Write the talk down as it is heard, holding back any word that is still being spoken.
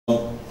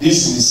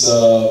this is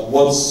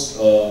what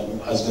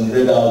has been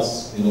read out,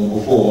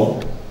 before.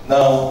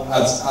 Now,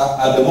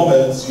 at the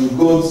moment, you've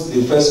got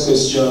the first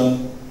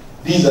question.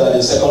 These are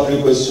the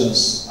secondary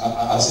questions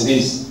as it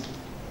is.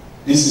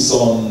 This is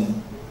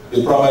on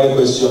the primary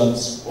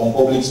questions on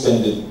public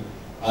spending,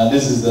 and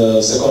this is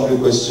the secondary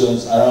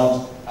questions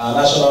around our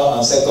national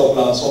and sector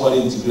plans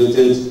formally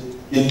integrated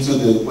into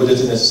the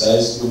budgeting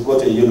exercise. You've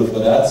got a yellow for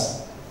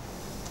that.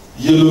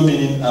 Yellow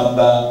meaning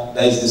amber,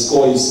 that is the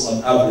score is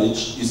on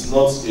average. It's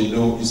not a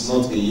no, it's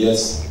not a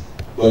yes,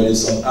 but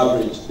it's on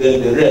average.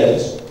 Then the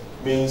red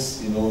means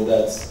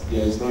that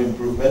there is no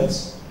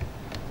improvement.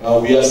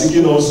 We are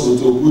seeking also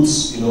to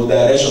put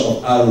direction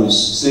of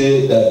arrows.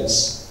 Say that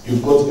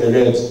you've got a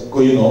red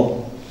going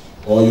up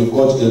or you've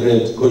got a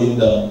red going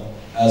down,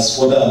 as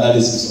further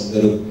analysis of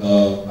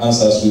the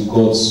answers we've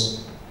got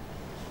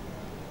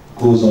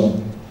goes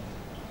on.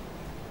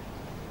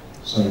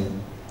 Sorry.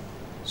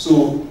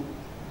 So,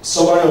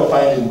 summary of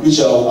finding, which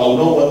I will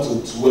not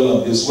want to dwell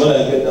on this. When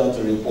I get down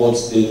to report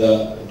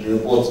data, the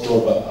report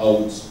proper, I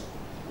would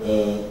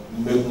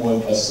make more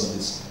emphasis on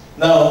this.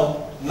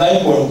 Now,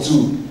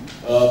 9.2,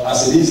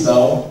 as it is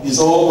now, is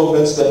all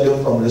government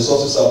spending from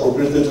resources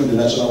appropriated to the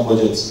national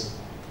budget.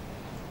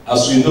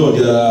 As we know,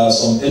 there are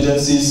some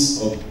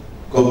agencies of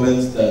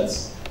government that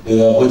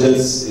their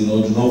budgets, do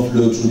not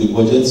flow through the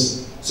budget,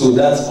 so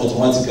that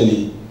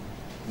automatically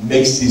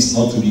makes this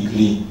not to be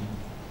clean.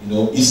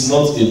 It's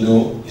not a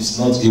no, it's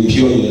not a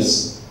pure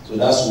yes, so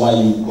that's why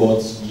you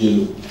got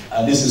yellow.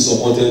 And this is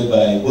supported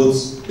by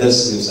both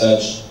desk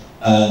research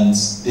and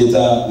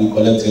data we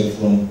collected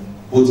from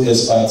both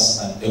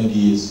experts and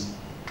MDAs.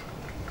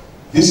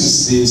 This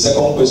is the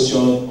second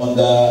question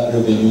under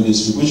revenue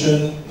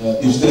distribution.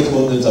 If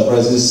state-owned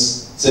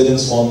enterprises,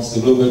 savings funds,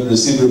 the government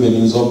receive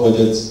revenues or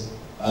budget,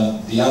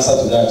 and the answer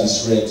to that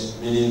is red,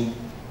 meaning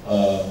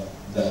that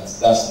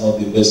that's not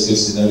the best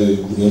case scenario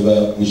you could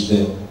ever wish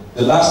there.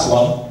 The last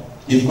one,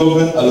 if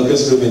government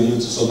allocates revenue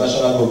to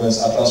subnational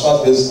governments are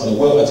transferred based on a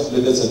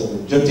well-articulated set of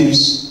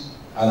objectives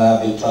and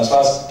are the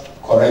transfers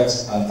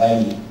correct and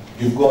timely,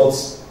 you've got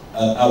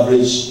an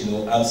average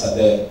answer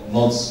there,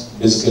 not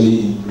basically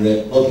in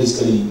red, not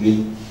basically in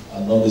green,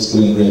 and not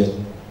basically in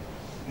red.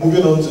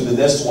 Moving on to the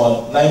next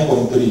one,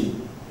 9.3,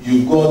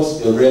 you've got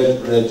a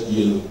red, red,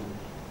 yellow,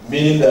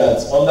 meaning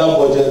that under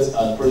budget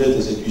and project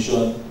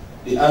execution,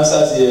 the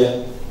answers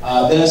here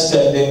are there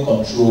spending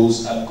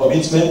controls and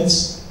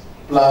commitments,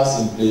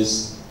 plans in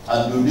place,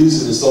 and do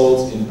these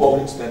result in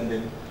public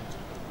spending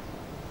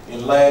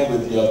in line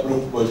with the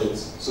approved budget?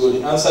 So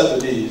the answer to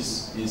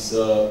this is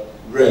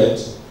red,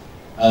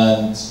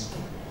 and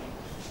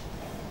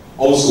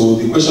also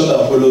the question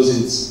that follows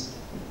it,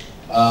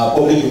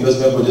 public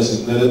investment projects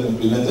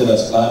implemented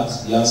as planned.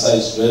 The answer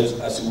is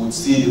red, as you would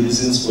see the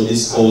reasons for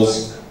this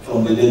cause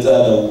from the data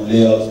that we'll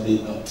lay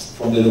out,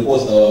 from the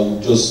reports that I will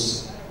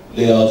just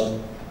lay out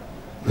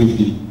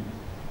briefly.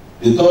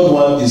 The third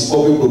one is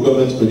public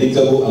procurement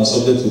predictable and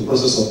subject to the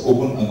process of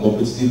open and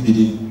competitive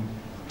bidding.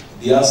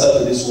 The answer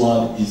to this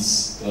one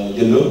is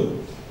yellow.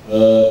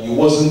 It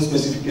wasn't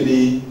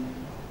specifically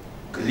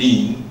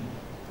green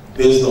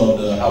based on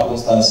the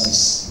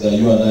happenstances that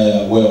you and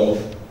I are aware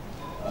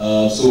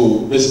of.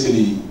 So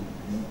basically,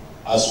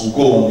 as we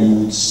go on,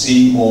 we would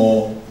see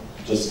more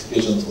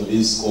justifications for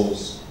this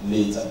cause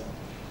later.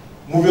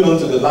 Moving on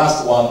to the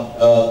last one,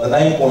 the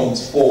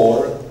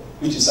 9.4,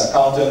 which is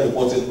accounting,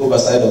 reporting,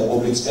 oversight of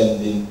public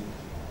spending.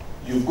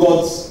 You've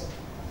got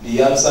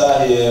the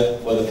answer here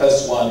for the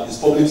first one is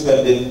public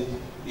spending,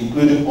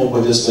 including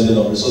on-budget spending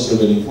of resource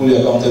revenue, fully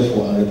accounted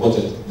for and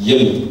reported,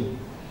 yellow.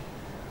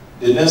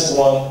 The next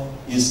one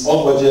is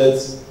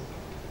on-budget,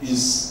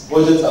 is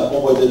budget and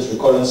on-budget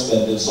recurrent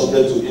spending,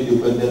 subject to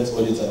independent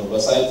audit and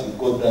oversight. We've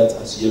got that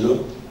as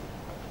yellow.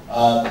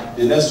 And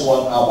the next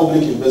one are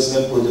public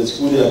investment projects,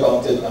 fully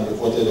accounted and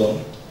reported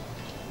on.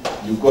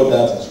 You've got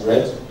that as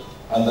red.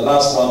 And the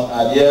last one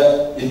are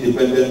there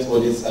independent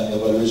audits and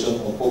evaluation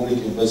of public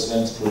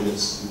investment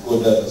projects. You've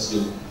got that as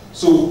yellow.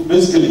 So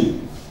basically,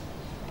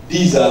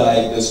 these are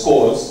like the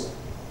scores,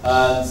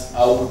 and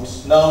I would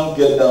now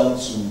get down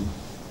to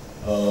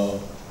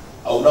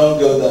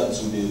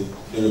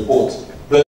the report.